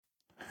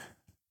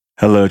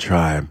Hello,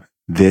 tribe.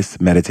 This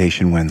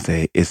Meditation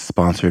Wednesday is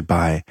sponsored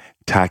by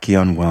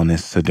Tachyon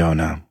Wellness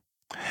Sedona.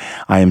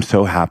 I am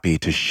so happy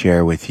to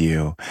share with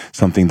you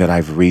something that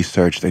I've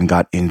researched and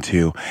got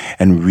into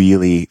and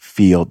really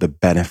feel the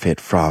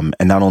benefit from,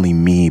 and not only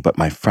me, but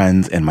my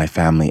friends and my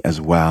family as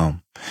well.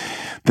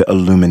 The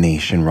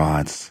illumination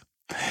rods.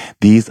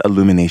 These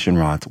illumination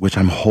rods, which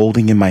I'm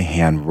holding in my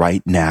hand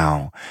right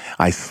now,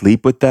 I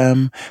sleep with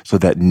them so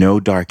that no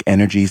dark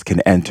energies can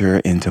enter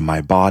into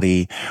my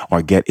body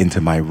or get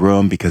into my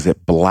room because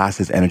it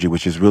blasts energy,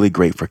 which is really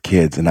great for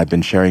kids. And I've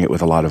been sharing it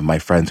with a lot of my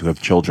friends who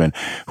have children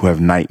who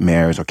have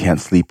nightmares or can't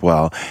sleep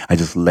well. I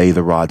just lay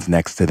the rods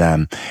next to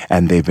them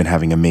and they've been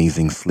having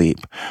amazing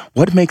sleep.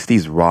 What makes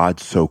these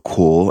rods so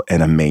cool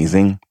and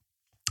amazing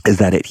is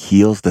that it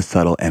heals the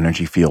subtle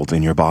energy fields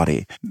in your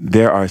body.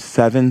 There are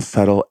 7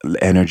 subtle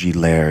energy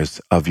layers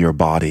of your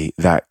body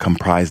that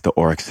comprise the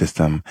auric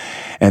system,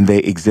 and they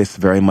exist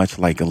very much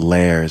like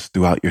layers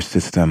throughout your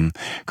system,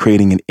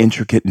 creating an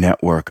intricate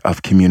network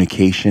of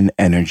communication,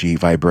 energy,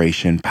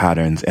 vibration,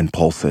 patterns, and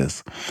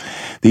pulses.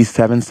 These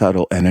 7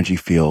 subtle energy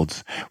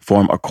fields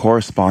form a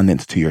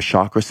correspondence to your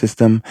chakra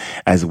system,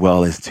 as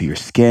well as to your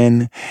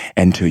skin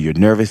and to your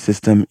nervous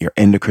system, your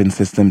endocrine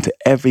system, to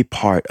every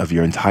part of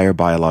your entire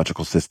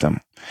biological system.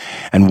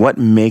 And what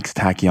makes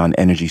tachyon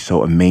energy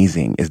so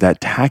amazing is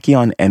that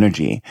tachyon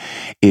energy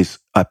is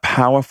a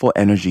powerful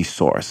energy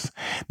source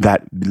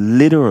that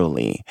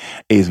literally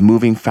is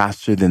moving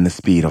faster than the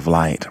speed of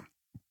light.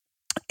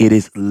 It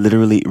is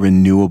literally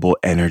renewable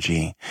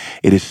energy.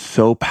 It is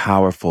so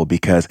powerful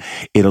because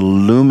it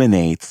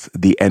illuminates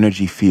the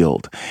energy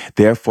field,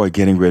 therefore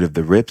getting rid of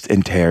the rips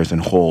and tears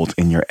and holes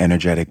in your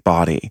energetic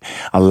body,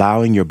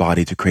 allowing your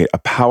body to create a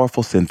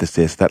powerful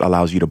synthesis that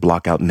allows you to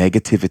block out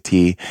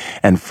negativity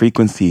and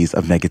frequencies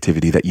of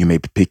negativity that you may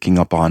be picking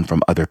up on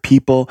from other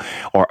people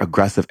or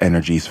aggressive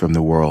energies from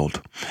the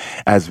world,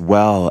 as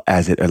well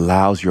as it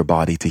allows your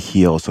body to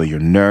heal. So your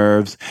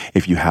nerves,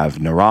 if you have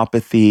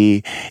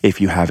neuropathy,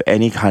 if you have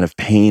any kind of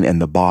pain in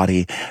the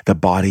body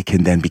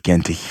can then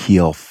begin to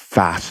heal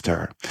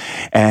faster.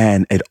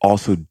 And it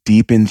also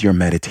deepens your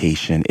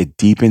meditation. It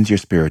deepens your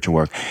spiritual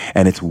work.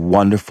 And it's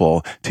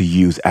wonderful to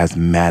use as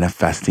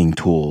manifesting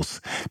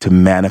tools to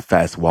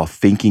manifest while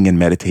thinking and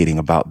meditating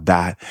about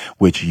that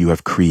which you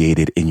have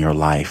created in your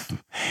life.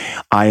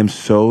 I am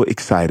so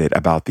excited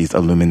about these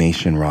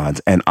illumination rods,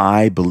 and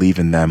I believe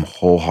in them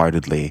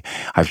wholeheartedly.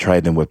 I've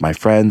tried them with my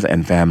friends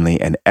and family,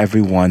 and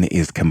everyone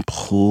is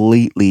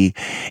completely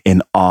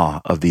in awe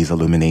of these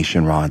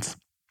illumination rods.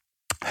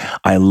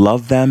 I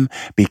love them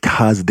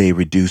because they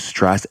reduce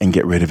stress and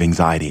get rid of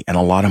anxiety. And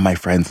a lot of my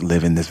friends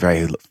live in this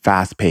very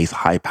fast-paced,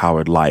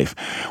 high-powered life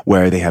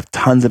where they have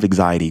tons of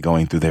anxiety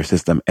going through their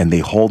system, and they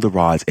hold the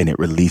rods and it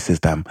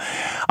releases them.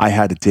 I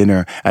had a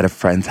dinner at a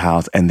friend's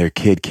house and their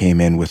kid came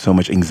in with so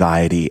much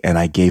anxiety, and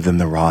I gave them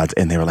the rods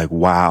and they were like,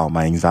 wow,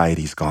 my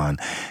anxiety's gone.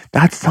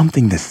 That's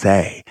something to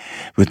say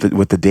with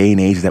the day and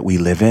age that we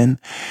live in.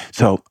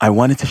 So I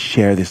wanted to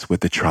share this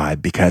with the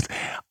tribe because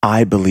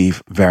I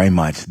believe very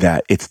much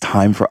that it's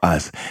time for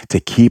us to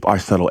keep our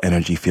subtle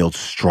energy field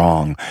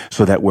strong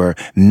so that we're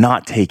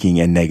not taking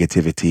in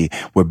negativity.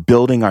 We're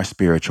building our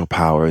spiritual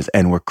powers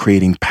and we're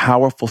creating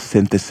powerful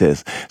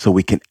synthesis so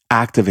we can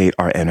activate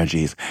our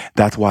energies.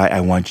 That's why I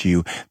want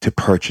you to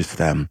purchase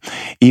them.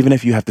 Even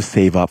if you have to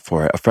save up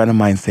for it. A friend of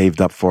mine saved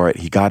up for it.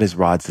 He got his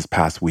rods this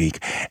past week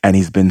and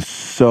he's been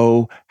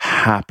so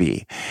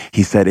happy.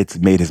 He said it's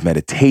made his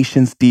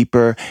meditations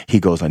deeper. He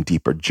goes on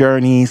deeper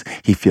journeys.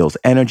 He feels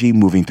energy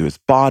moving through his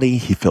body.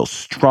 He feels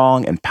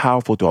strong and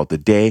powerful throughout the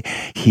day.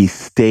 He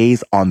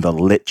stays on the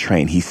lit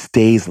train. He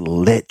stays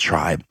lit,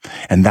 tribe.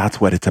 And that's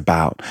what it's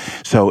about.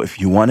 So if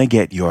you want to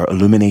get your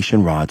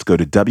illumination rods, go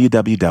to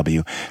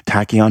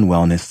www.Tachyon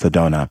Wellness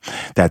Sedona.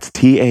 That's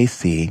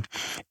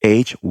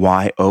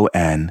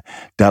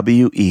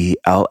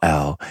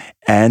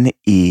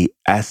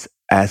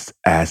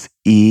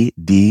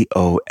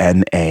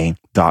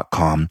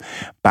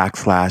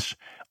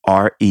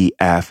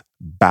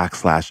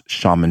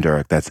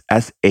Durek. That's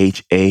SHAMANDUREK.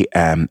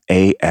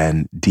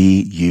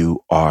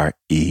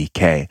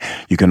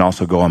 You can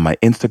also go on my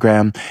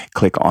Instagram,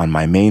 click on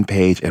my main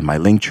page and my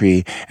link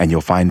tree, and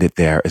you'll find it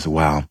there as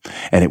well.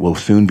 And it will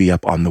soon be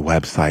up on the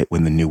website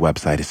when the new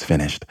website is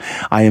finished.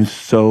 I am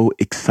so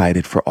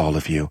excited for all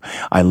of you.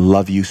 I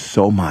love you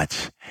so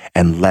much,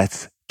 and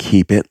let's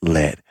keep it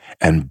lit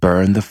and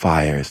burn the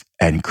fires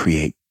and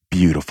create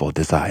beautiful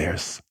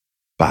desires.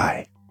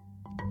 Bye.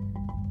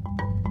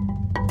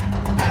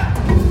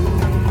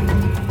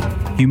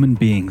 Human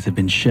beings have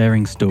been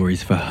sharing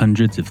stories for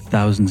hundreds of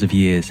thousands of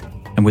years,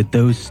 and with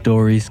those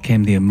stories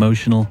came the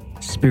emotional,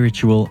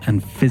 spiritual,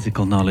 and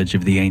physical knowledge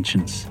of the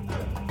ancients.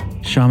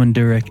 Shaman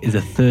Durek is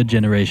a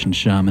third-generation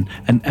shaman,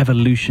 an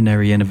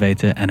evolutionary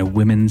innovator, and a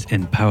women's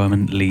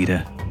empowerment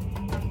leader.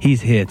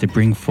 He's here to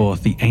bring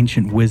forth the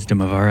ancient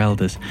wisdom of our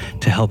elders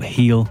to help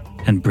heal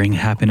and bring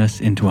happiness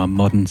into our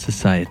modern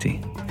society.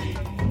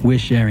 We're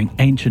sharing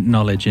ancient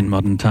knowledge in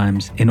modern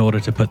times in order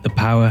to put the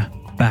power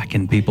back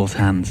in people's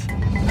hands.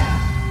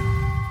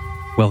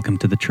 Welcome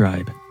to the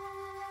tribe.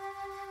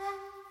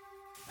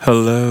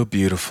 Hello,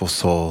 beautiful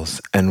souls,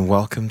 and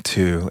welcome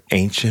to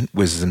Ancient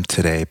Wisdom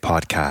Today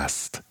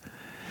podcast.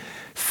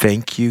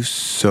 Thank you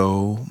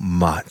so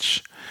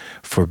much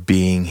for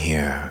being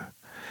here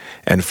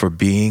and for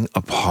being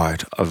a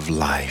part of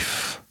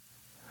life.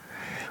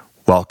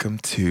 Welcome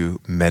to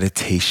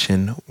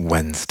Meditation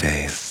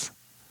Wednesdays.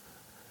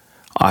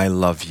 I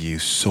love you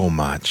so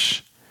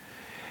much.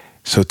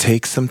 So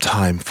take some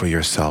time for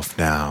yourself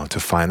now to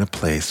find a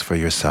place for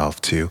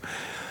yourself to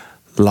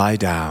lie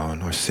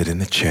down or sit in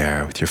a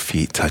chair with your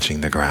feet touching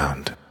the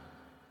ground.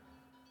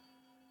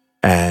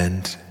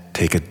 And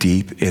take a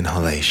deep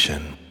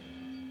inhalation.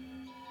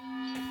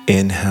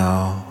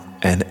 Inhale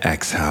and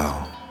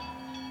exhale.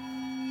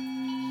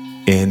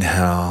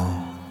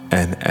 Inhale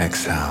and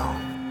exhale.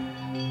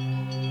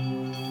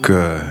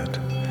 Good.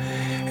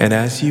 And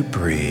as you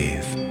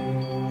breathe,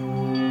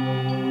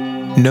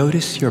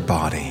 notice your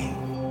body.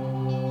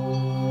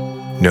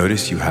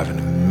 Notice you have an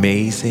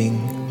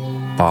amazing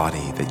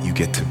body that you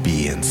get to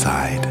be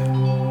inside.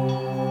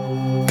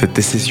 That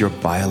this is your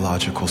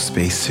biological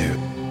spacesuit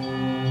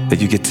that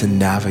you get to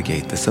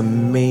navigate this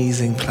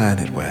amazing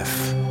planet with.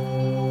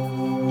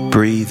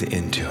 Breathe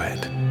into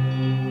it.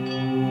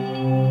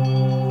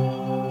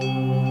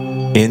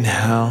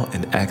 Inhale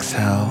and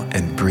exhale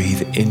and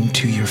breathe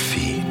into your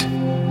feet.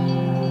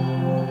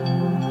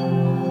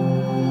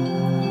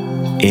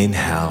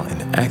 Inhale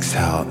and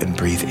exhale and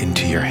breathe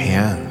into your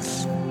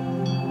hands.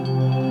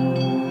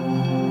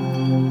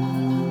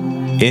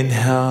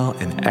 Inhale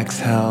and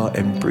exhale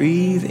and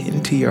breathe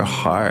into your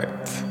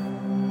heart.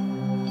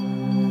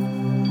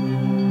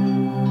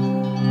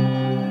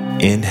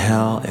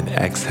 Inhale and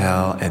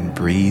exhale and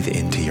breathe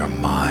into your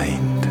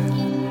mind.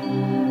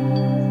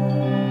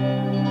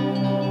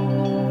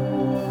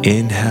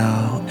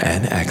 Inhale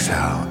and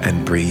exhale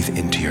and breathe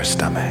into your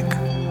stomach.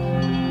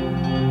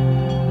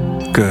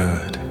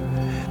 Good.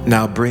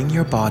 Now bring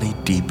your body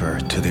deeper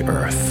to the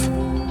earth.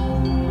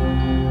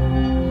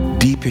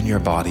 Deepen your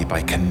body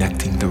by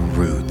connecting the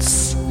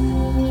roots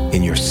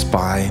in your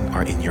spine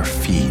or in your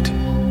feet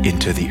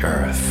into the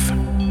earth.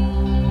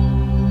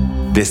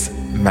 This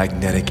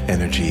magnetic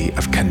energy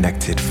of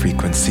connected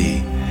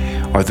frequency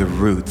are the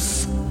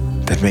roots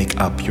that make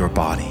up your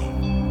body.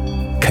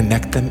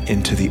 Connect them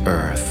into the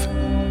earth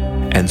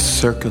and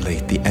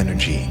circulate the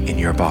energy in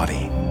your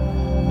body.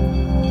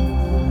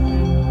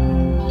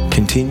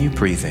 Continue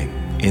breathing.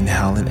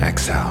 Inhale and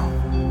exhale.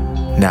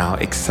 Now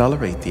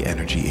accelerate the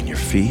energy in your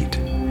feet,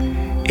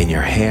 in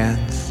your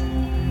hands,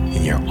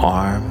 in your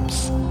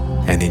arms,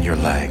 and in your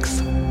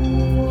legs.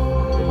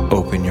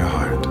 Open your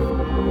heart.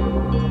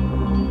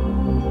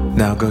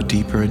 Now go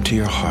deeper into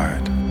your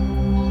heart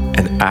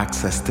and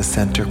access the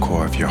center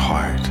core of your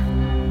heart.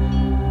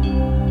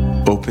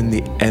 Open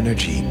the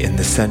energy in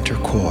the center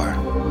core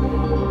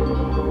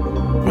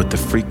with the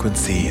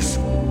frequencies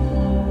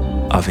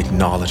of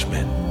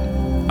acknowledgement,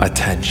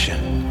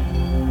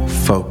 attention,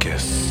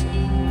 focus,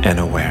 and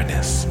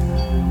awareness.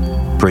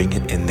 Bring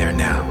it in there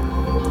now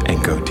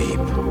and go deep.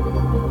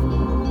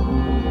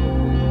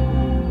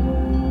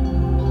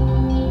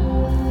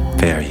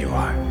 There you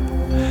are.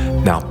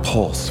 Now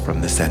pulse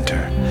from the center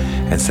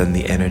and send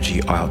the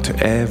energy out to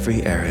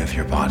every area of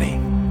your body.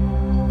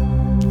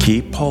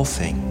 Keep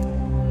pulsing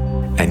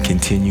and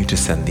continue to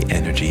send the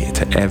energy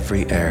to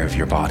every area of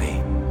your body.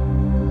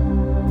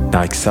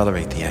 Now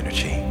accelerate the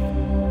energy.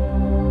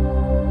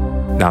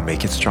 Now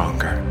make it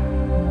stronger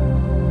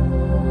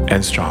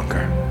and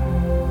stronger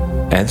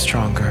and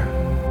stronger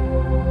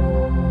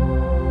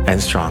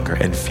and stronger,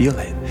 and feel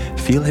it.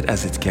 Feel it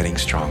as it's getting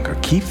stronger.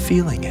 Keep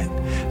feeling it.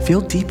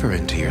 Feel deeper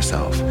into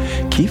yourself.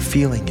 Keep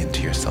feeling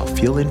into yourself.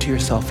 Feel into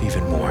yourself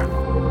even more.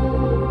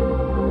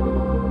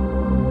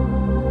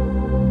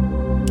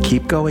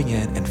 Keep going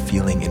in and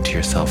feeling into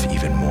yourself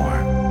even more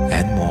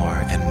and more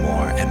and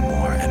more and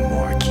more and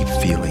more. Keep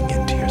feeling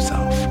into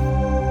yourself.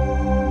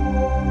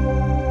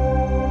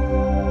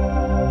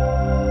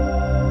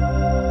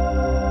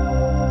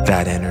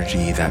 That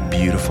energy, that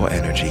beautiful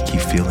energy, keep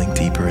feeling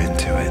deeper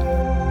into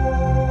it.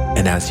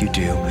 And as you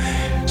do,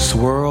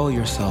 swirl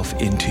yourself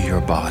into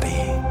your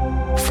body,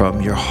 from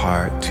your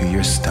heart to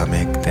your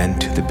stomach, then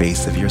to the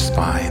base of your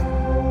spine.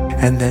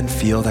 And then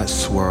feel that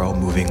swirl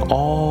moving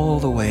all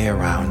the way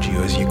around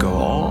you as you go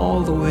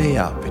all the way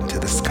up into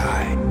the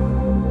sky.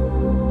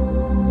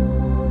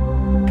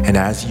 And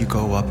as you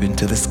go up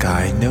into the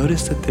sky,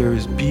 notice that there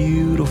is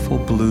beautiful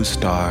blue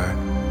star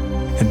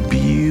and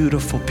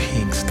beautiful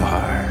pink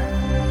star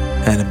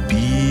and a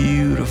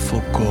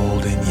beautiful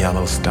golden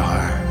yellow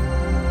star.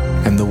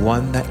 And the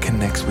one that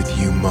connects with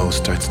you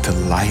most starts to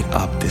light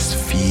up this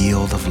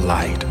field of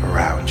light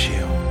around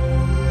you.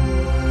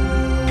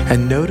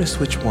 And notice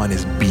which one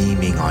is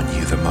beaming on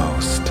you the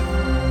most.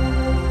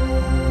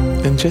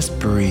 And just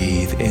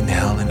breathe,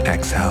 inhale and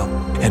exhale,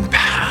 and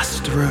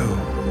pass through.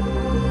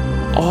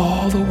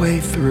 All the way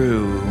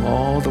through,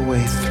 all the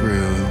way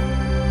through.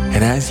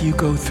 And as you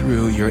go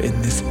through, you're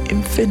in this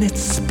infinite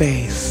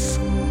space.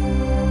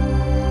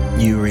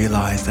 You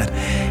realize that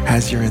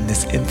as you're in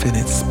this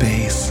infinite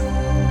space,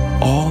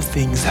 all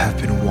things have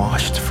been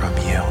washed from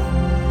you.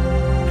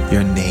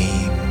 Your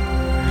name,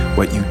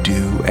 what you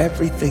do,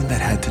 everything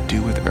that had to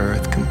do with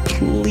Earth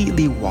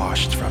completely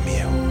washed from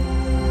you.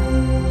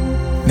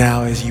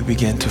 Now as you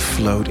begin to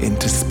float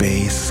into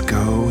space,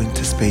 go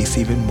into space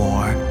even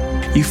more,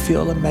 you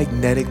feel a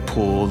magnetic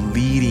pull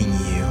leading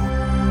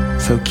you.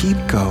 So keep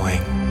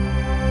going.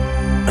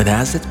 And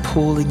as it's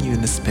pulling you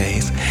into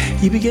space,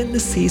 you begin to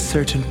see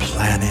certain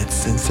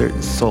planets and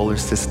certain solar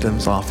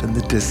systems off in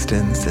the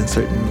distance and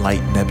certain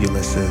light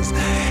nebuluses.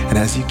 And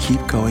as you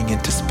keep going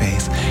into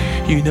space,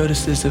 you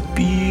notice there's a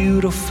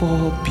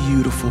beautiful,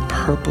 beautiful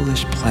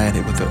purplish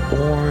planet with an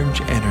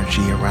orange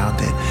energy around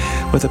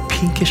it, with a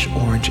pinkish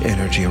orange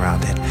energy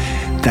around it.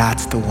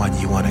 That's the one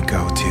you want to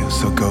go to,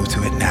 so go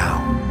to it now.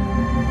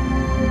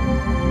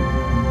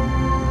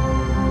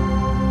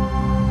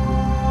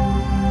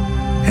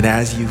 And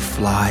as you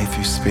fly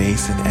through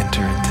space and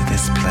enter into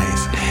this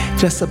place,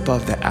 just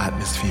above the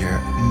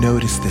atmosphere,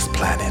 notice this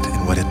planet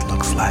and what it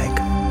looks like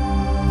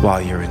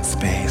while you're in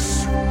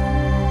space.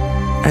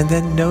 And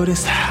then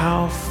notice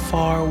how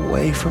far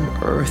away from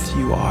Earth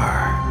you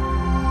are.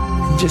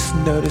 And just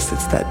notice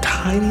it's that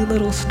tiny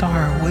little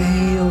star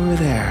way over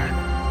there.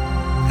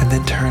 And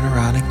then turn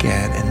around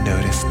again and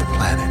notice the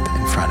planet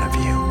in front of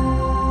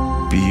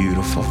you.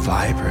 Beautiful,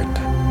 vibrant,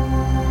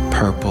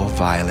 purple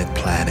violet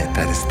planet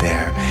that is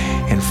there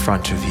in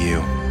front of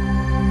you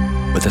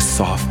with a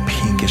soft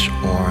pinkish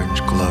orange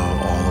glow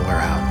all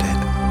around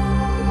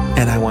it.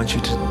 And I want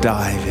you to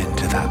dive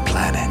into that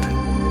planet.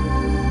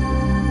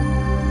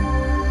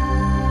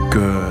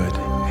 Good.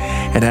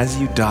 And as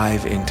you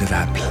dive into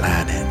that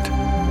planet,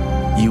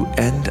 you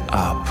end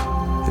up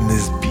in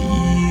this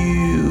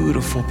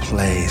beautiful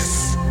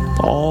place,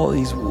 all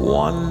these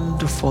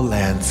wonderful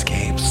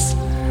landscapes.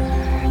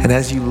 And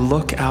as you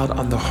look out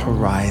on the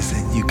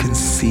horizon, you can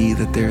see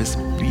that there's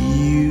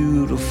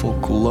beautiful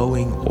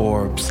glowing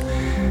orbs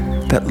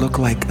that look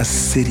like a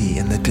city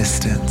in the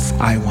distance.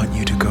 I want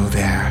you to go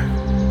there.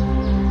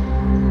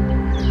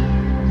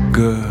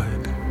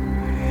 Good.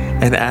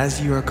 And as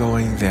you are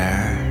going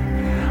there,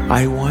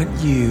 I want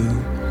you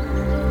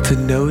to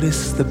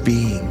notice the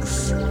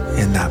beings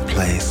in that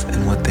place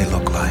and what they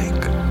look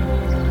like.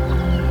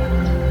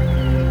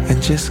 And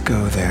just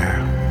go there.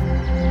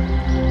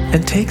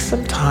 And take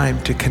some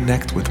time to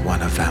connect with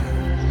one of them.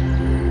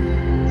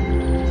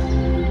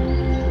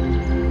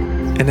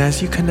 And as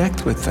you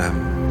connect with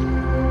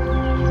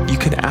them, you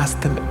can ask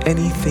them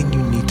anything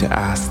you need to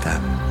ask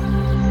them.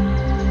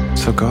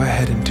 So go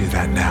ahead and do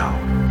that now.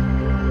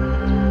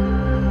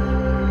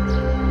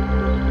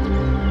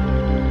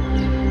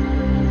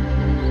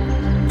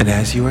 And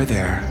as you are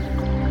there,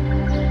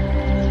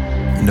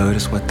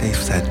 notice what they've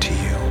said to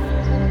you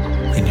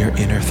in your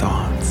inner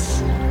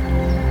thoughts,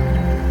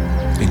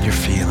 in your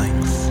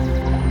feelings.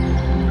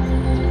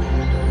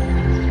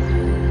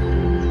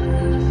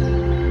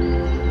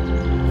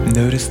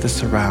 Notice the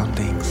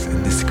surroundings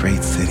in this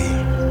great city.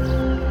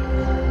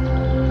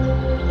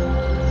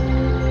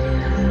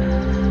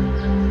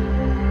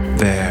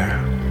 There.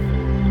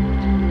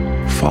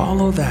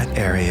 Follow that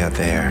area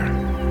there.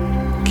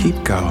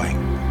 Keep going.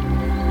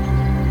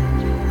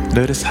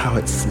 Notice how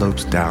it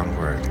slopes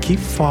downward. Keep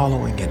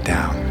following it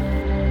down.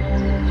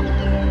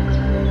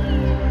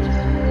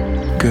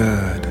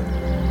 Good.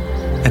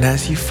 And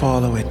as you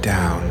follow it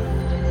down,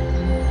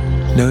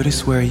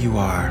 notice where you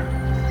are.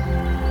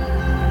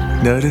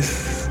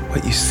 Notice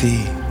what you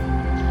see.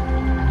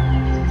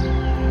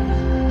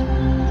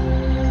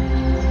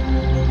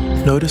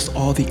 Notice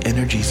all the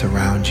energies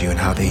around you and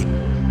how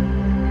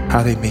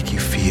they make you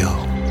feel.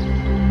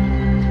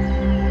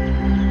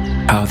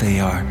 How they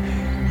are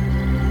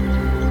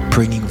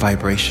bringing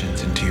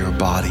vibrations into your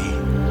body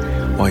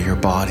while your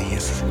body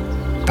is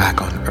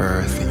back on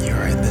Earth and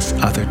you're in this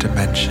other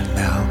dimension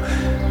now,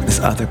 this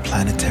other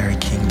planetary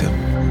kingdom.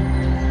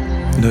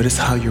 Notice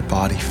how your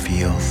body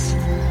feels,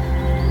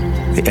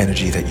 the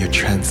energy that you're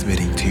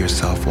transmitting to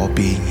yourself while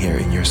being here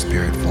in your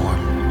spirit form.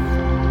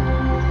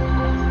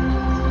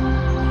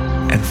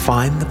 And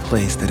find the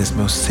place that is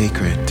most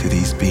sacred to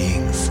these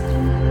beings.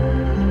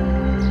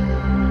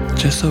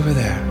 Just over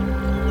there.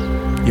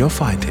 You'll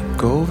find it.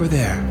 Go over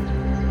there.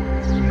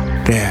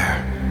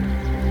 There.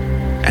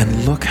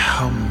 And look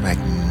how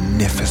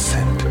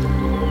magnificent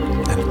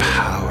and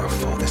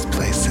powerful this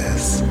place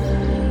is.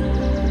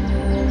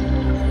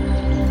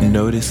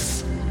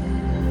 Notice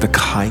the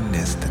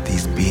kindness that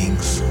these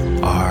beings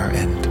are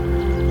and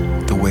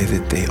the way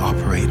that they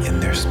operate in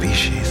their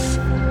species.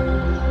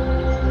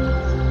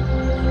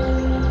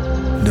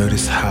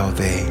 Notice how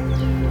they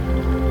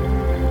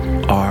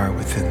are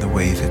within the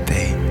way that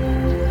they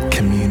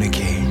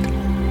communicate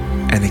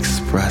and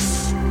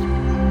express.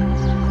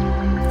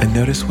 And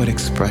notice what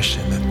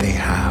expression that they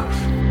have.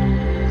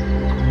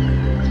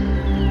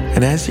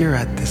 And as you're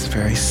at this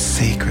very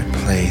sacred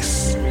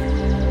place,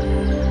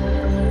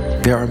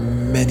 there are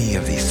many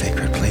of these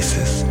sacred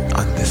places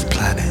on this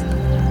planet,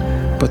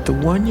 but the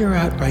one you're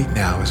at right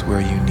now is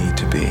where you need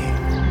to be.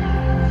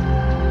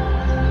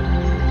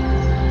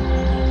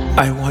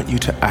 I want you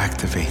to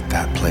activate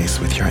that place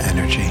with your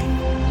energy.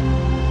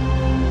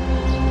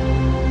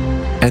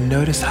 And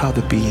notice how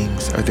the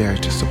beings are there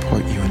to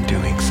support you in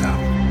doing so.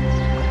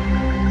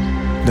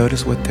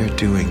 Notice what they're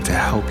doing to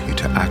help you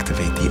to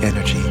activate the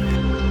energy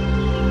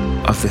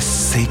of this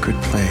sacred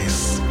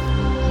place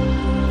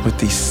with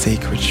these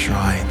sacred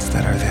shrines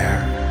that are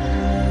there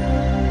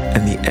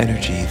and the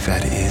energy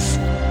that is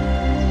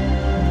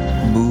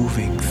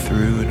moving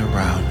through and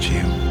around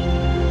you.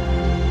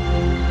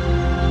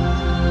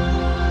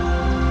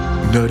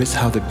 Notice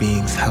how the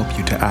beings help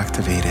you to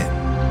activate it.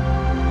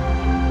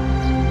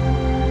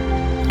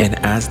 And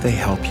as they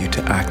help you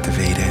to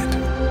activate it,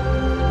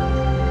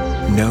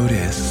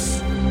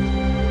 notice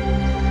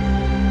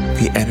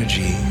the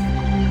energy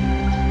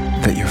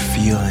that you're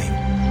feeling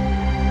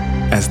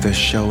as they're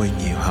showing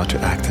you how to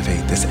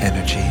activate this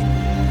energy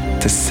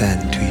to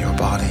send to your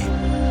body.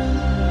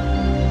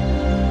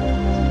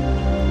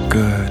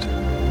 Good.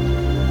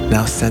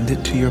 Now send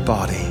it to your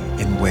body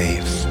in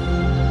waves.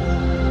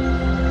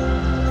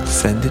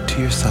 Send it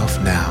to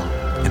yourself now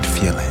and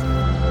feel it.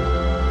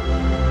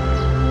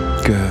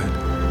 Good.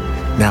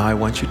 Now I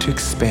want you to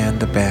expand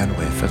the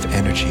bandwidth of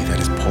energy that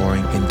is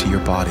pouring into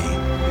your body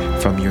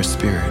from your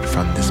spirit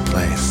from this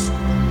place.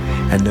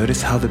 And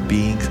notice how the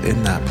beings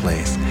in that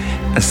place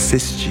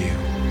assist you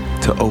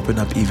to open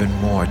up even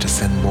more, to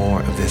send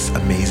more of this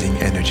amazing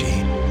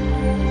energy.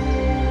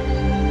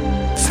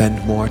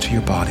 Send more to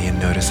your body and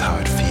notice how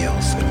it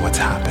feels and what's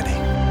happening.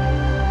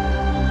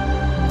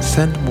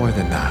 Send more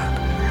than that.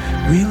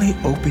 Really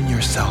open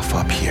yourself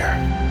up here.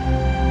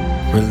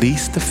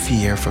 Release the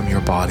fear from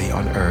your body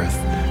on earth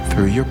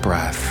through your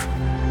breath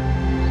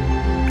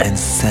and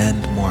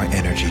send more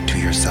energy to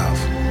yourself.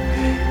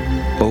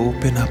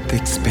 Open up the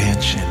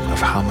expansion of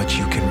how much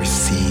you can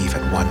receive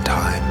at one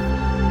time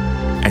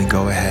and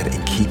go ahead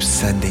and keep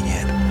sending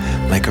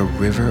it like a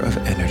river of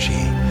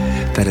energy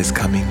that is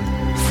coming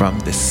from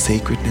the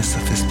sacredness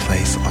of this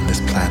place on this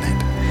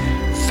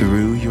planet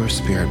through your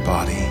spirit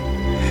body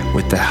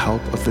with the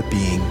help of the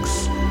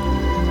beings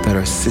that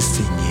are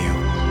assisting you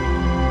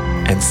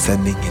and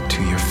sending it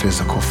to your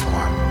physical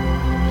form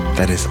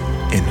that is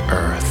in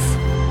earth.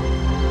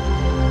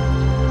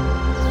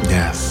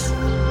 Yes.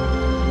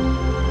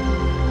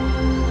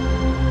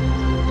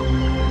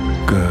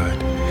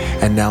 Good.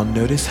 And now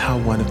notice how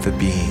one of the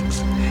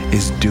beings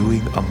is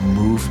doing a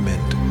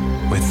movement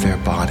with their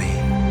body.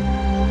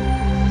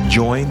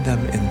 Join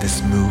them in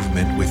this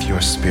movement with your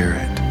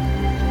spirit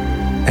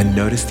and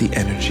notice the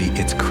energy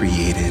it's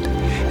created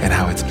and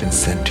how it's been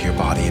sent to your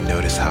body, and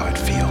notice how it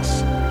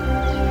feels.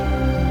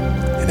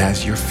 And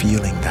as you're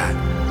feeling that,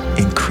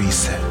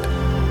 increase it.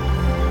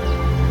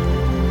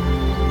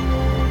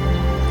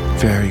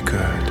 Very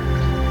good.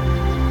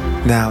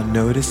 Now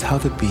notice how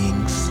the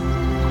beings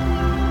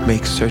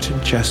make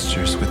certain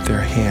gestures with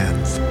their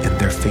hands and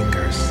their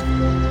fingers.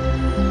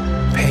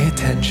 Pay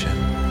attention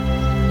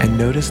and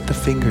notice the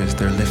fingers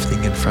they're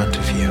lifting in front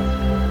of you.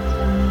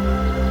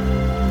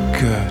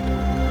 Good.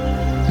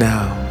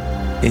 Now,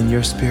 in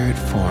your spirit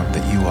form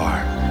that you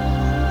are,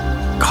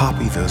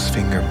 copy those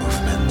finger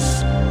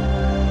movements.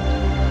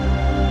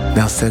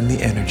 Now send the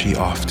energy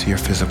off to your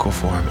physical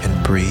form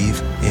and breathe,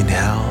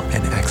 inhale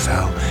and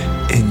exhale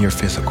in your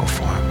physical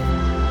form.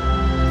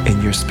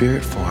 In your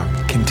spirit form,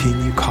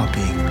 continue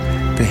copying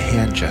the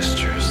hand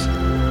gestures,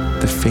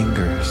 the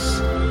fingers,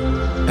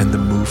 and the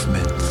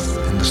movements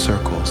and the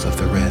circles of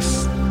the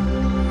wrists.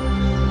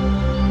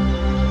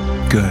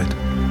 Good.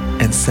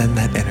 And send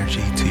that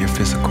energy to your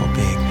physical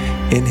being.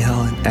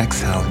 Inhale and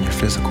exhale in your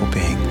physical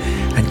being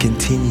and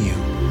continue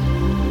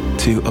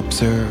to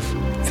observe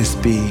this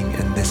being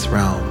in this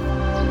realm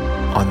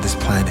on this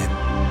planet.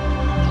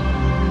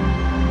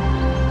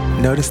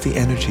 Notice the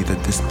energy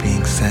that this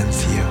being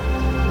sends you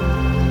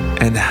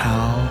and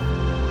how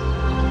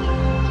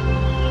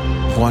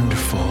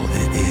wonderful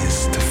it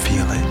is to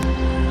feel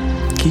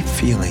it. Keep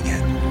feeling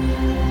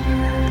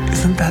it.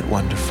 Isn't that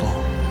wonderful?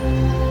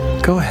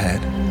 Go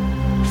ahead,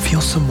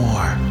 feel some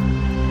more.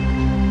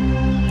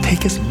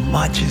 Take as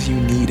much as you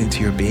need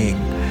into your being.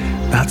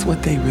 That's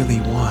what they really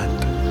want.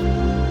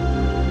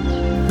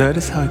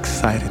 Notice how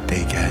excited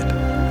they get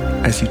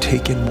as you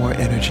take in more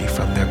energy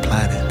from their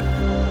planet.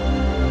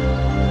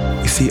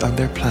 You see, on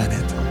their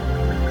planet,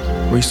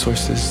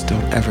 resources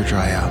don't ever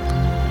dry up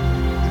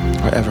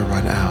or ever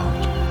run out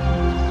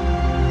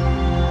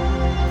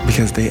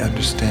because they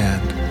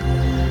understand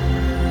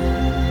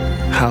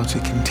how to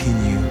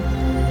continue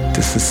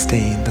to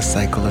sustain the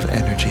cycle of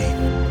energy.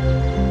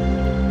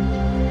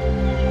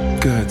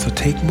 Good, so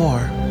take more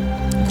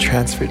and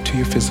transfer it to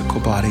your physical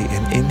body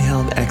and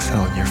inhale and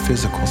exhale in your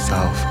physical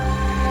self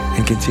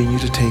and continue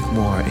to take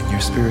more in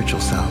your spiritual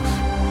self.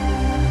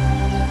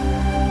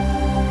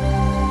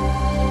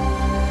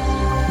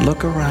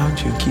 Look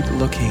around you and keep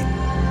looking.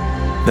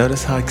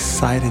 Notice how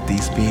excited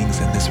these beings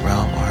in this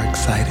realm are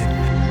excited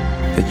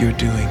that you're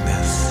doing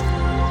this.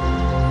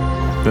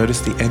 Notice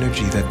the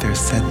energy that they're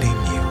sending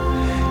you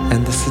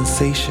and the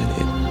sensation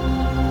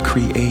it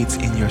creates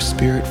in your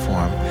spirit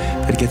form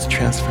that gets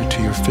transferred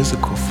to your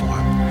physical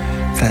form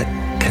that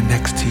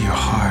connects to your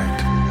heart.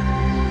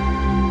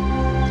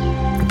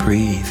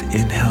 Breathe,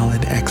 inhale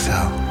and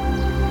exhale.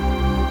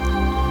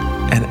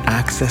 And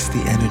access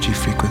the energy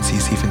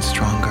frequencies even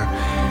stronger.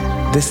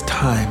 This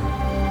time,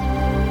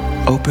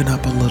 open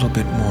up a little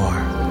bit more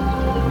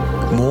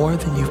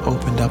than you've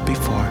opened up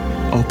before.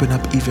 Open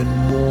up even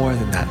more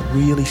than that.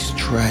 Really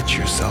stretch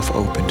yourself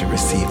open to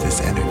receive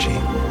this energy.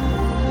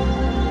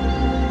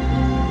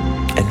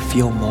 And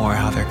feel more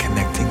how they're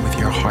connecting with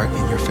your heart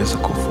in your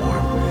physical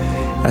form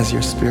as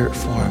your spirit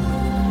form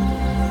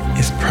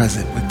is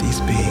present with these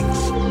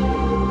beings.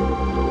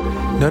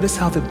 Notice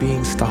how the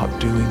beings stop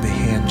doing the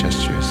hand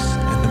gestures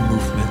and the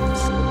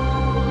movements.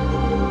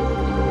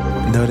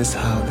 Notice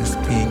how this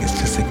being is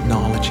just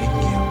acknowledging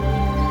you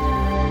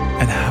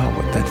and how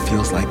what that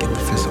feels like in the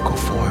physical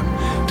form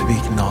to be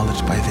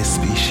acknowledged by this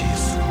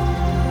species,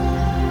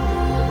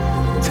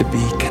 to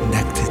be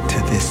connected to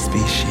this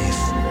species,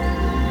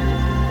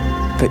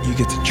 that you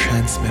get to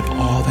transmit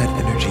all that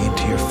energy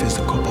into your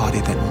physical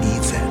body that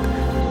needs it.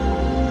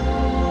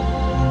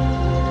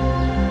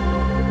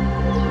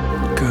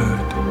 Good.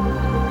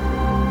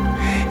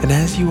 And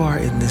as you are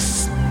in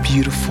this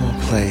beautiful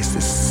place,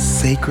 this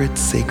sacred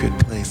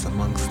place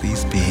amongst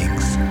these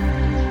beings,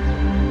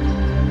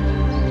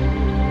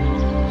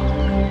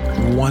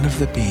 one of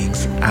the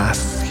beings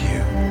asks you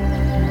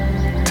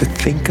to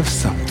think of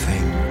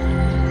something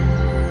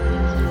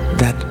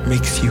that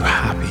makes you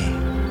happy,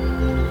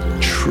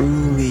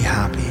 truly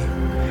happy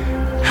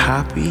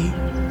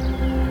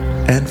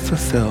and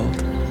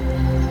fulfilled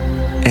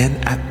and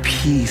at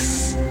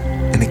peace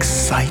and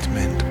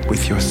excitement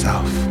with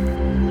yourself.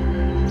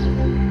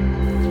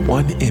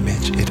 One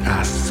image it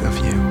asks of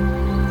you.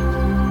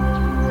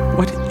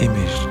 What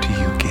image do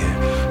you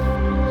give?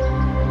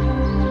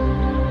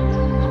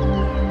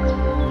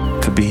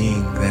 The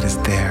being that is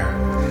there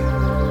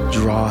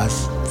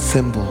draws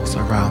symbols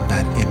around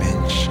that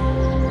image,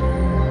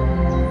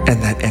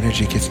 and that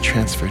energy gets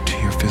transferred to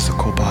your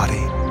physical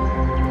body,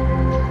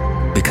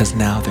 because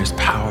now there's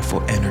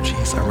powerful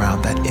energies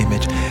around that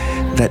image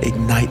that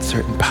ignite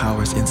certain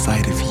powers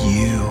inside of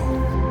you.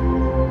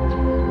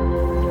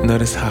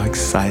 Notice how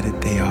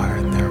excited they are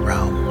in their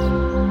realm.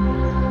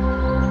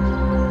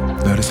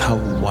 Notice how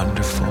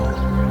wonderful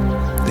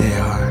they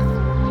are.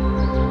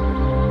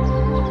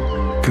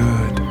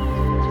 Good.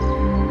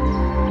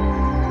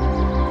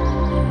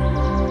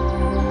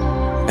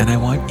 And I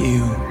want you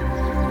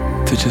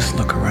to just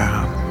look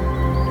around.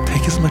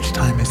 Take as much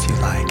time as you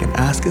like and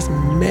ask as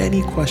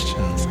many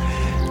questions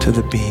to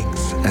the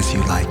beings as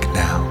you like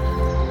now.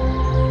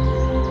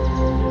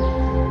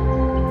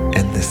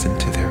 And listen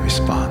to their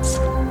response,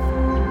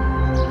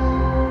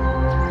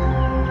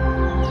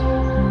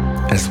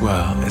 as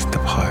well as the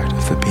part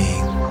of the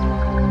being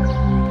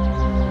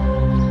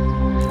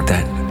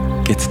that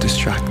gets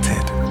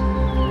distracted.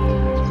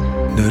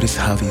 Notice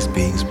how these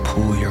beings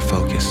pull your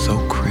focus so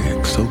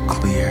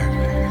clear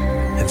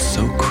and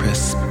so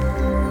crisp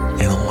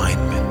in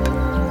alignment.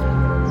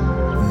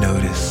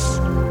 Notice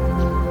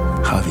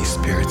how these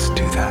spirits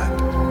do that.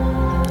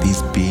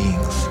 These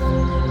beings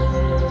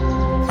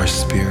are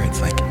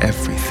spirits, like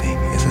everything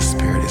is a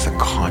spirit, is a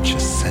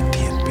conscious,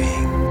 sentient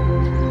being.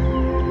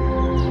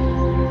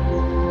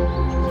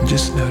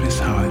 Just notice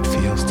how it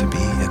feels to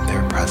be in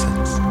their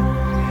presence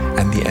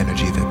and the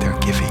energy that they're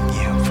giving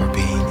you for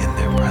being in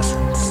their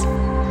presence.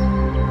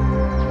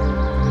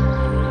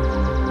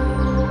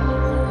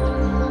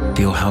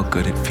 Feel how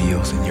good it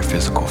feels in your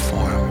physical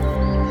form.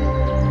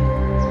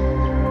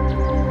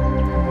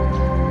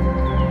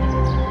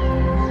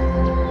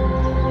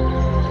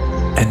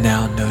 And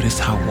now notice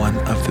how one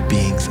of the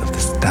beings of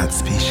that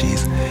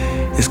species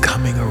is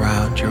coming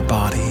around your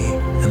body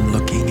and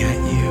looking at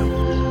you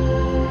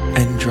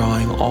and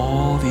drawing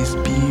all these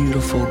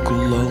beautiful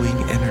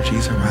glowing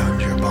energies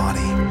around your body.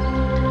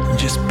 And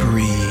just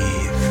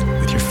breathe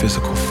with your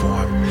physical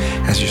form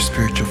as your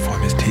spiritual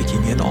form is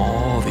taking in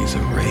all these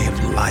array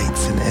of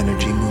lights and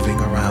energy moving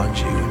around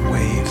you in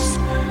waves,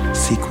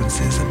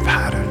 sequences, and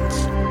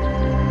patterns.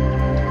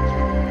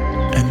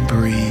 And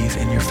breathe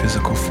in your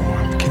physical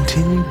form.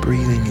 Continue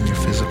breathing in your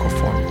physical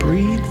form.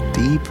 Breathe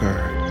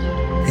deeper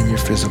in your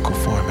physical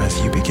form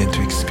as you begin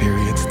to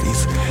experience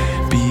these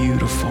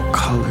beautiful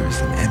colors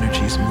and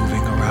energies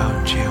moving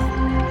around you.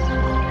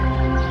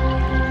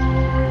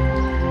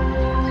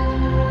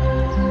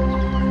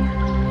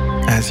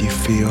 As you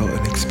feel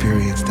and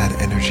experience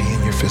that energy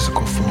in your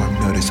physical form,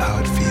 notice how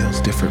it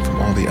feels different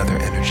from all the other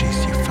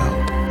energies you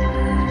felt.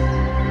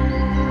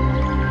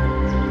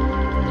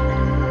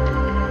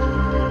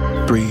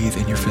 Breathe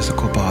in your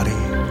physical body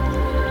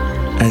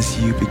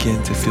as you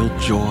begin to feel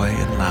joy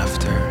and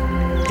laughter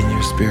in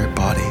your spirit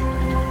body,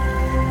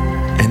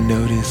 and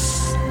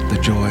notice the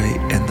joy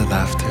and the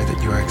laughter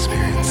that you are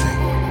experiencing.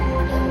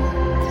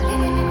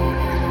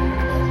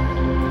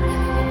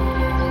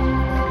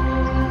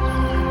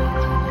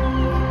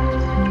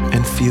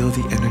 And feel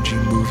the energy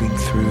moving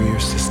through your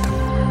system,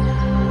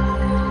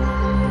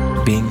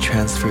 being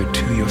transferred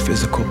to your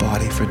physical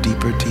body for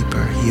deeper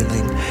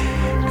healing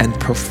and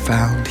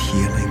profound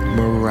healing,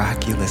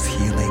 miraculous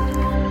healing.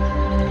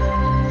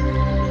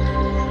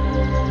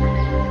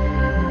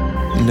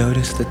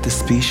 Notice that the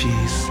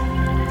species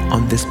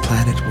on this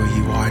planet where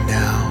you are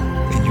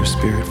now in your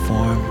spirit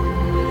form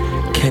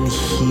can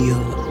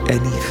heal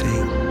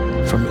anything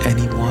from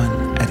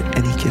anyone at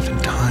any given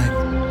time.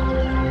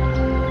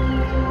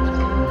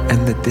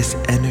 And that this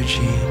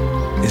energy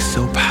is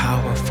so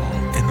powerful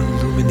and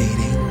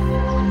illuminating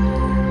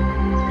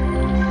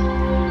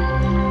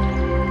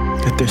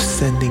that they're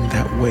sending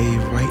that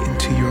wave right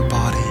into your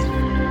body,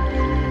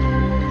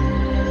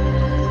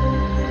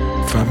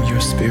 from your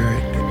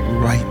spirit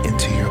right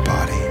into your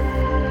body.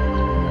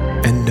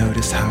 And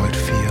notice how it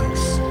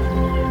feels.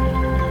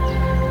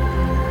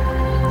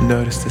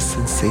 Notice the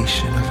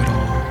sensation of it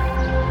all.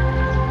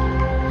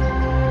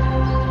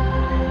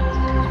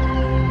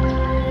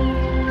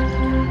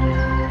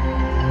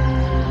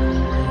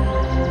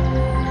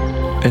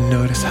 And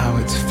notice how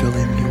it's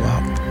filling you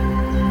up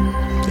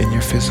in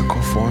your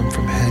physical form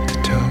from head to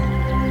toe.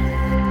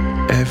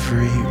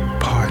 Every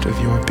part of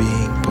your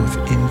being, both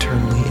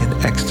internally and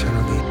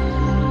externally,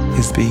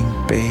 is being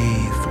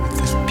bathed with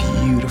this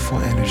beautiful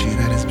energy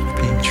that is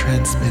being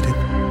transmitted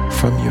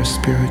from your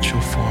spiritual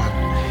form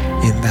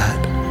in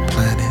that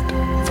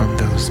planet from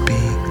those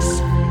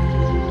beings.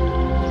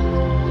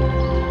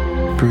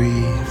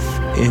 Breathe,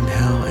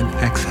 inhale and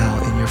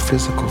exhale in your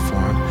physical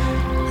form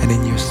and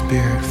in your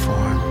spirit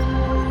form.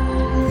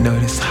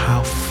 Notice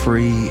how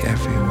free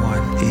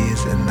everyone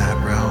is in that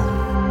realm.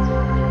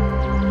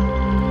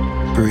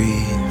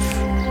 Breathe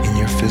in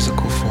your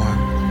physical form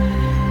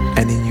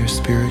and in your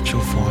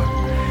spiritual form.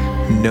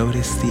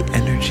 Notice the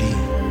energy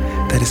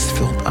that is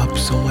filled up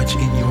so much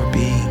in your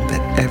being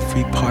that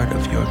every part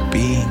of your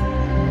being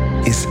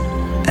is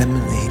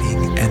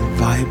emanating and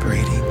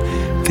vibrating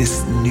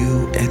this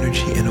new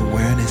energy and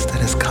awareness that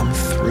has come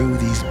through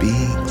these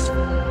beings.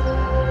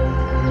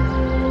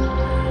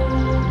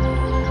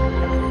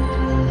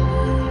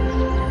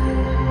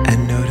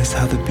 And notice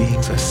how the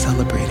beings are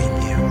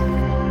celebrating you.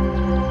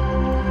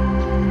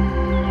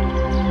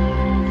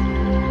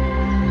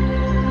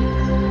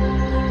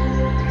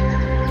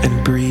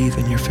 And breathe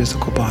in your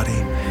physical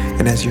body.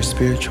 And as your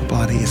spiritual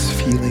body is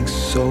feeling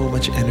so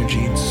much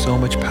energy and so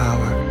much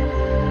power,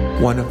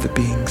 one of the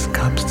beings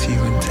comes to you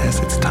and says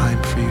it's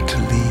time for you to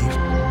leave.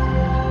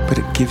 But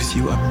it gives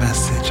you a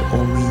message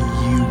only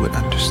you would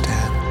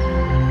understand.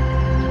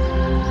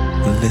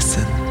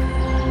 Listen.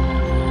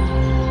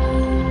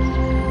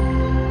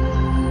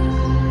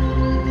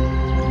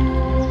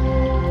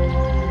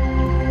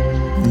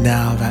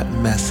 Now that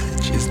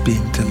message is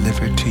being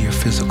delivered to your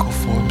physical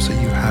form so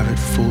you have it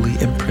fully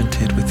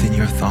imprinted within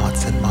your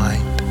thoughts and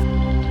mind.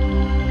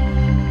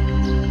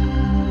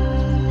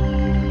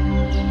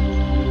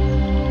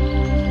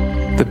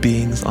 The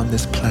beings on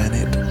this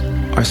planet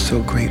are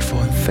so grateful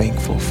and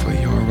thankful for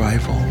your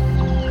arrival.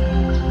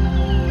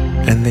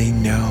 And they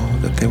know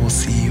that they will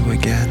see you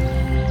again.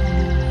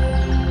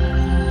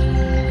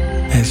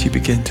 As you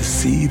begin to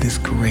see this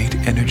great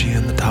energy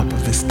on the top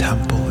of this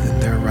temple in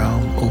their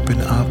realm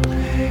open up,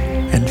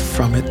 and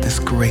from it this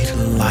great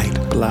light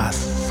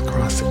blasts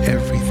across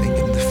everything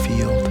in the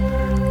field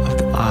of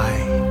the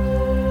eye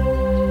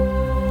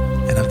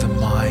and of the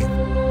mind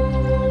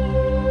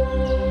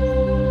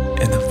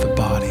and of the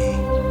body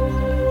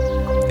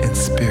and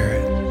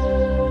spirit,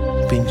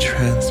 being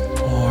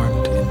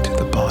transformed into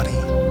the body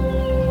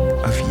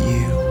of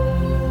you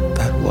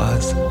that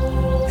was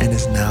and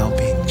is now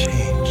being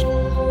changed.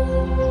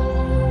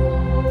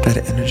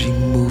 That energy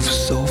moves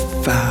so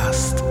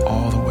fast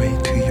all the way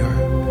to your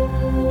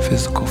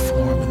physical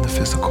form in the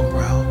physical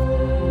realm.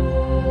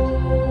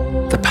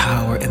 The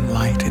power and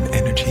light and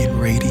energy and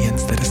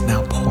radiance that is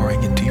now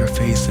pouring into your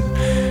face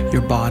and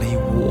your body,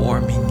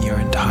 warming your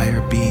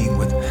entire being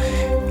with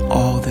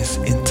all this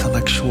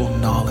intellectual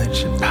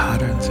knowledge and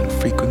patterns and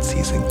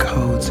frequencies and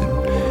codes and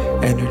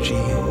energy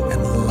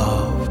and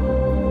love.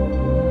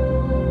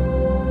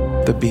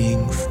 The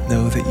beings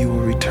know that you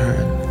will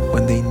return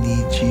when they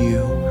need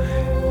you,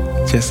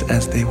 just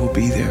as they will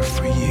be there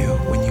for you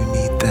when you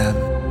need them.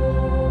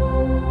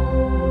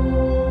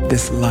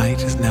 This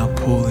light is now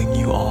pulling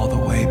you all the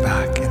way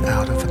back and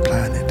out of the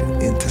planet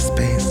and into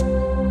space.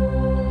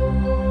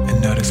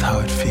 And notice how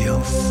it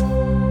feels.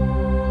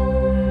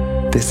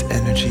 This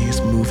energy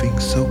is moving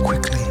so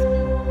quickly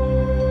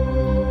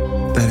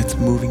that it's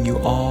moving you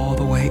all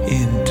the way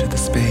into the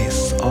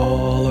space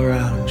all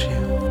around you.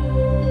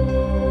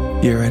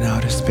 You're in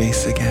outer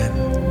space again.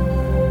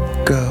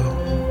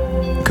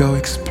 Go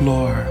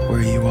explore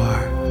where you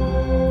are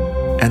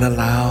and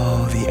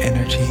allow the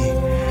energy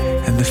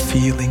and the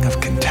feeling of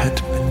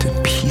contentment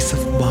and peace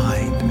of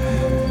mind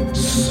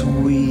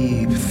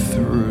sweep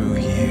through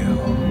you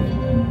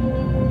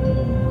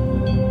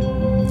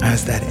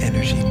as that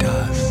energy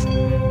does,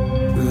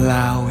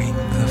 allowing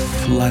the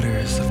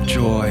flutters of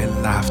joy,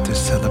 laughter,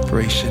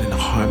 celebration, and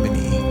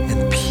harmony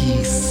and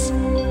peace.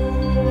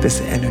 This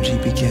energy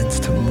begins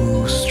to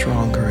move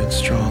stronger and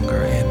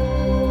stronger and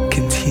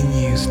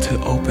continues to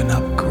open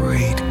up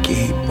great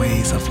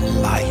gateways of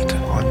light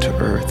onto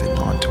earth and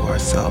onto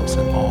ourselves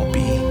and all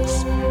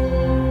beings,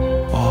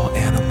 all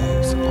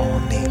animals, all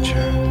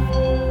nature.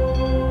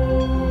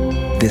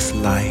 This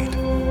light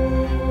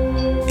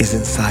is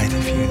inside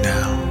of you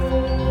now.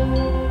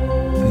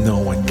 No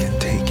one can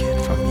take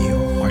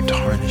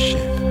punish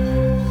it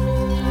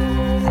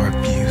or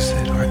abuse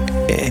it or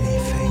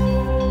anything.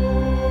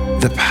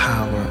 The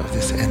power of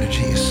this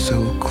energy is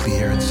so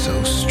clear and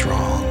so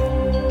strong,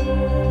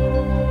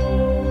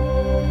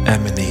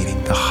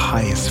 emanating the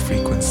highest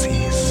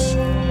frequencies.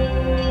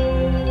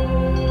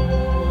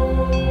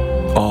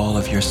 All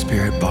of your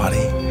spirit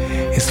body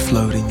is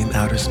floating in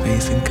outer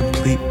space in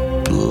complete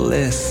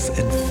bliss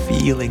and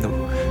feeling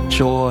of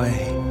joy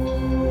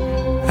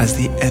as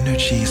the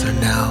energies are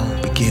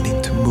now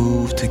beginning to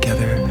move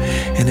together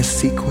in a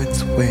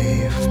sequence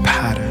wave of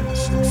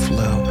patterns and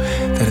flow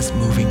that is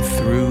moving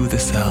through the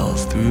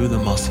cells, through the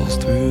muscles,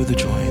 through the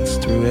joints,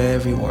 through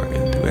every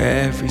organ, through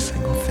every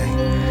single thing,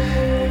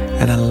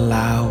 and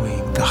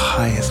allowing the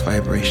highest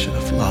vibration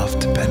of love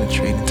to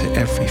penetrate into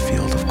every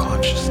field of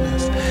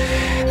consciousness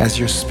as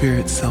your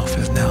spirit self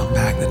is now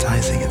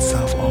magnetizing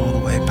itself all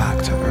the way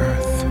back to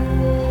Earth.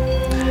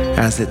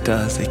 As it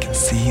does, it can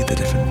see the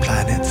different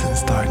planets and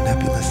star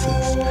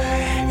nebuluses.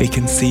 It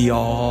can see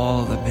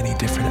all the many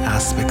different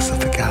aspects of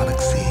the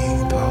galaxy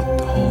throughout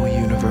the whole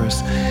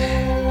universe.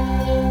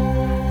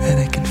 And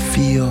it can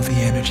feel the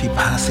energy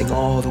passing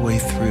all the way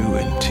through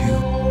into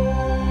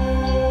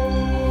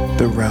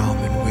the realm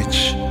in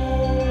which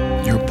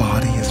your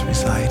body is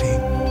residing.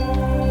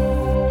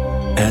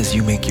 As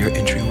you make your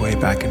entryway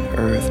back in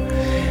Earth,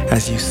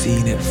 as you've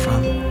seen it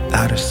from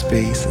outer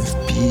space, this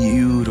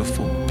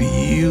beautiful,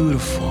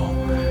 beautiful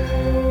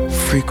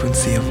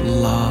frequency of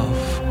love,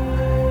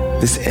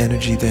 this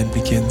energy then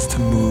begins to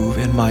move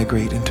and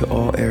migrate into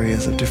all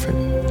areas of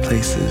different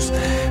places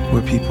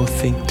where people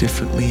think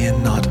differently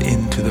and not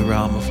into the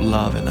realm of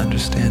love and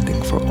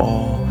understanding for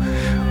all,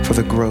 for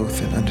the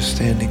growth and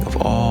understanding of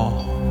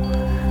all,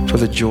 for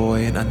the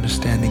joy and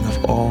understanding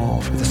of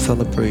all, for the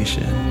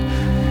celebration,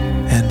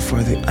 and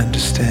for the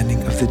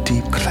understanding of the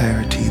deep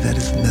clarity that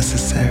is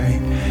necessary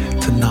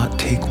to not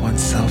take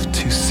oneself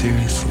too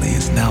seriously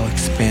is now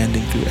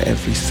expanding through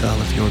every cell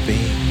of your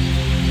being.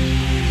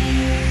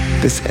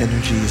 This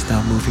energy is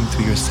now moving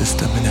through your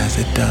system, and as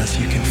it does,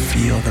 you can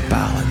feel the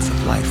balance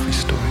of life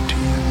restored to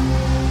you.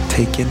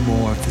 Take in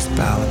more of this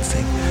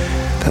balancing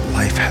that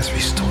life has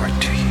restored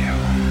to you.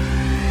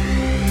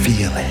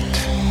 Feel it.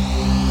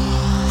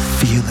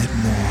 Feel it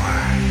more.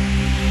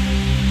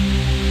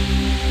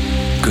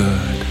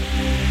 Good.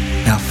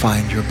 Now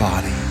find your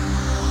body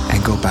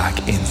and go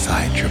back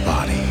inside your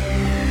body.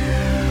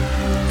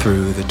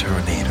 Through the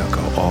tornado,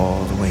 go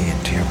all the way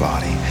into your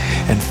body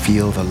and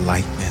feel the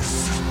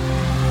lightness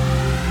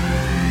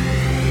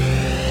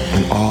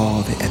and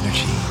all the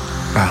energy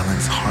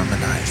balanced,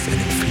 harmonized,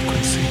 and in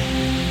frequency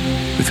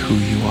with who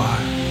you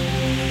are.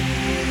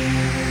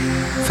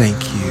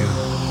 Thank you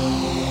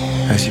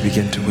as you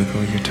begin to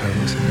wiggle your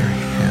toes and your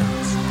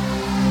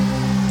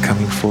hands,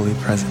 coming fully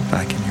present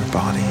back in your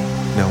body,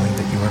 knowing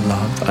that you are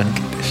loved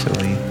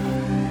unconditionally.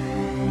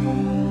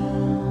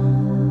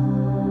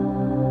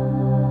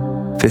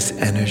 This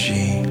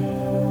energy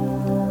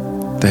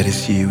that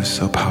is you is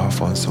so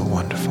powerful and so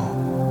wonderful.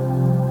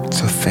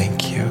 So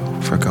thank you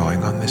for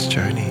going on this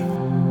journey.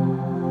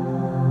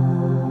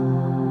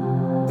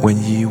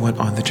 When you went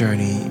on the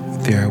journey,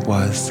 there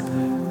was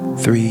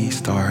 3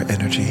 star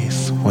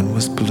energies. One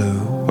was blue,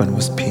 one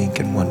was pink,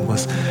 and one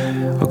was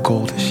a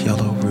goldish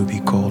yellow, ruby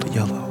gold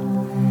yellow.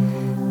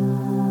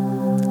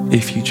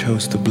 If you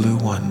chose the blue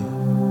one,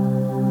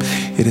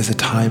 it is a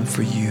time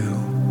for you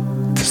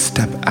to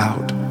step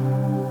out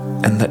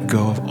and let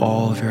go of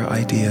all of your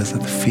ideas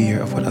of the fear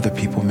of what other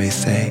people may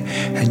say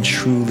and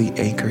truly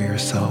anchor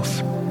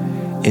yourself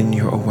in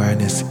your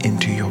awareness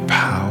into your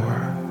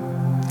power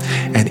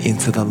and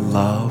into the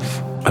love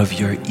of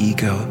your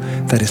ego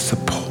that is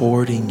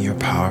supporting your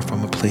power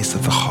from a place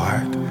of the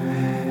heart,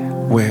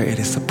 where it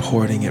is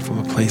supporting it from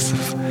a place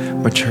of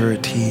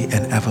maturity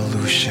and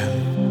evolution.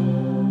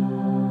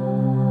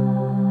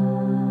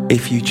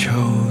 If you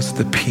chose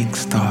the pink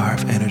star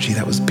of energy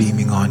that was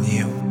beaming on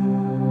you,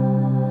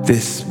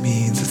 this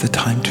means it's a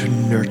time to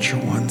nurture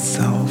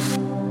oneself,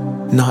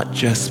 not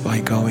just by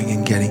going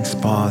and getting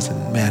spas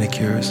and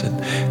manicures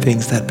and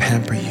things that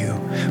pamper you,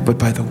 but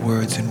by the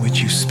words in which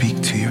you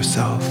speak to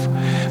yourself,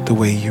 the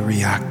way you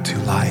react to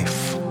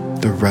life,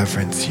 the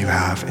reverence you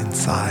have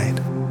inside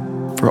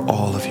for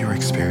all of your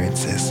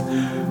experiences,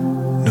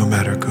 no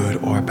matter good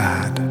or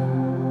bad.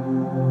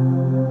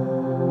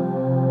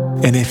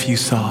 And if you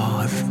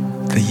saw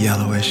the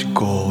yellowish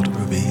gold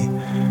ruby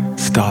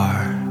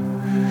star,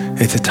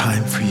 it's a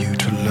time for you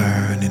to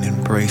learn and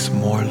embrace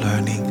more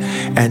learning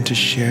and to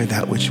share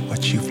that what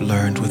you've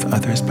learned with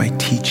others by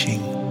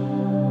teaching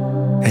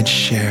and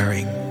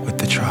sharing with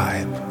the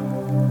tribe.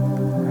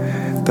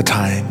 The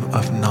time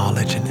of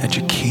knowledge and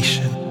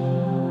education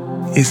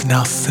is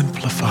now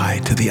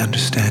simplified to the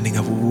understanding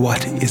of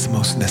what is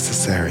most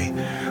necessary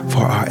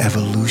for our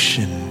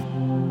evolution.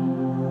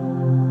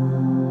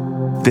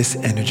 This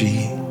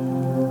energy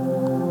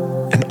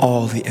and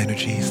all the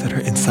energies that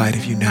are inside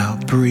of you now,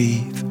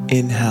 breathe,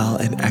 inhale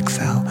and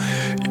exhale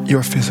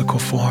your physical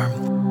form.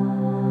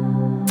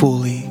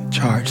 fully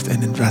charged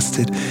and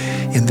invested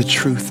in the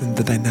truth and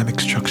the dynamic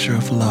structure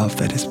of love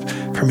that is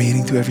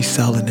permeating through every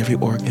cell and every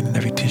organ and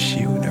every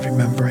tissue and every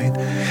membrane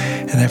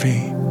and every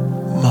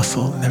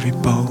muscle and every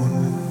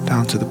bone,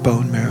 down to the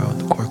bone marrow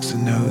and the corks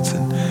and nodes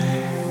and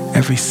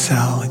every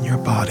cell in your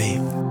body,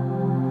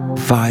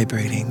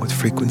 vibrating with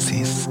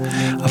frequencies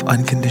of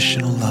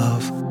unconditional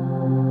love.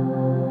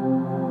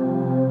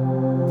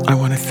 I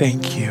want to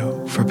thank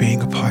you for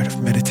being a part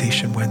of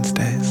Meditation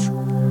Wednesdays.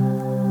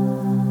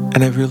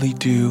 And I really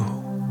do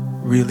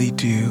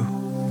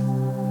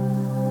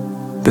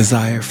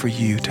desire for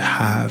you to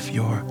have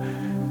your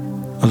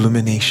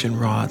illumination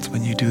rods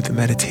when you do the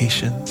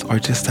meditations, or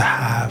just to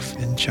have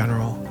in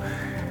general.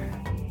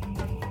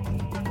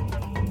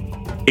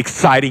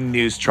 Exciting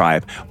news,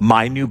 tribe.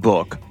 My new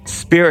book,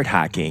 Spirit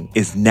Hacking,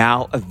 is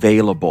now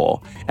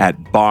available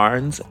at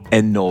Barnes &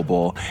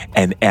 Noble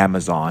and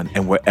Amazon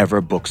and wherever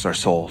books are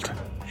sold.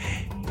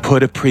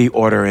 Put a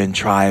pre-order in,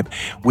 tribe.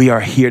 We are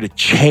here to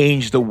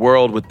change the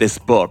world with this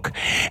book.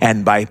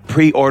 And by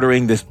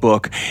pre-ordering this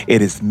book,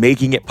 it is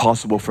making it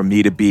possible for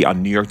me to be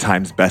on New York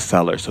Times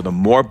bestseller. So the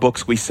more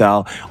books we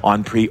sell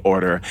on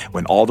pre-order,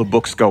 when all the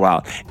books go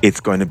out,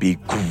 it's going to be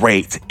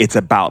great. It's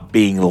about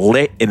being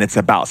lit, and it's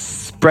about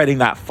spreading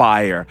that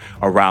fire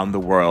around the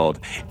world.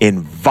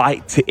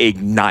 Invite to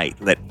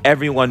ignite. Let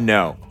everyone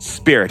know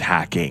Spirit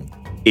Hacking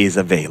is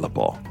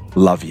available.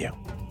 Love you.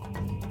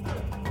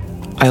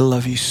 I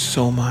love you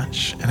so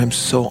much, and I'm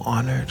so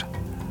honored.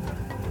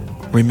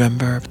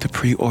 Remember to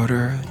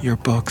pre-order your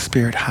book,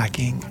 Spirit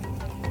Hacking,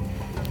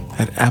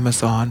 at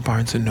Amazon,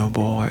 Barnes &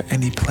 Noble, or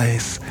any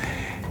place.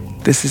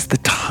 This is the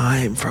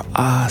time for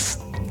us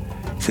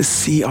to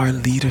see our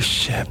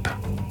leadership,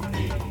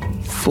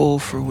 full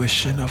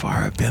fruition of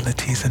our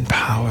abilities and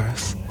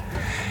powers,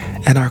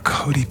 and our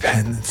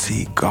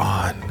codependency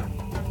gone.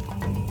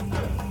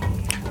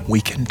 We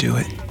can do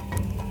it.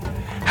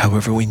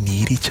 However, we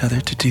need each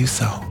other to do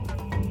so.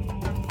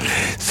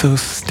 So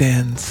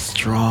stand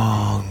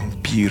strong,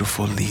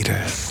 beautiful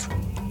leaders.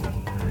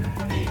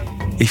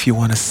 If you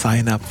want to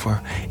sign up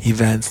for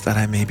events that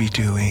I may be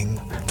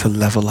doing to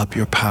level up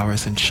your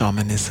powers in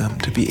shamanism,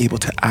 to be able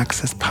to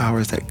access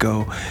powers that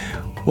go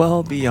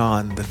well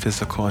beyond the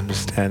physical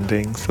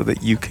understanding so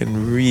that you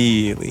can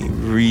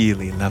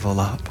really level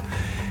up,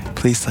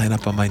 please sign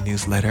up on my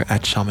newsletter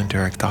at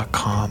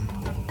shamandurek.com.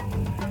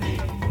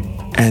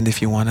 And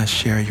if you want to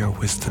share your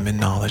wisdom and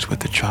knowledge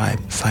with the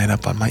tribe, sign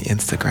up on my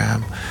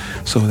Instagram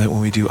so that when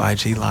we do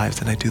IG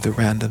Lives and I do the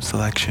random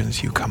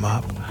selections, you come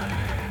up.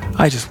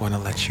 I just want to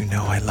let you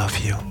know I love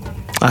you.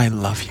 I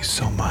love you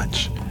so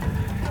much.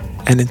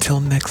 And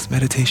until next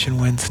Meditation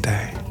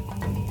Wednesday,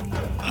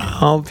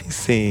 I'll be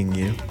seeing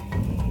you.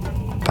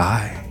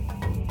 Bye.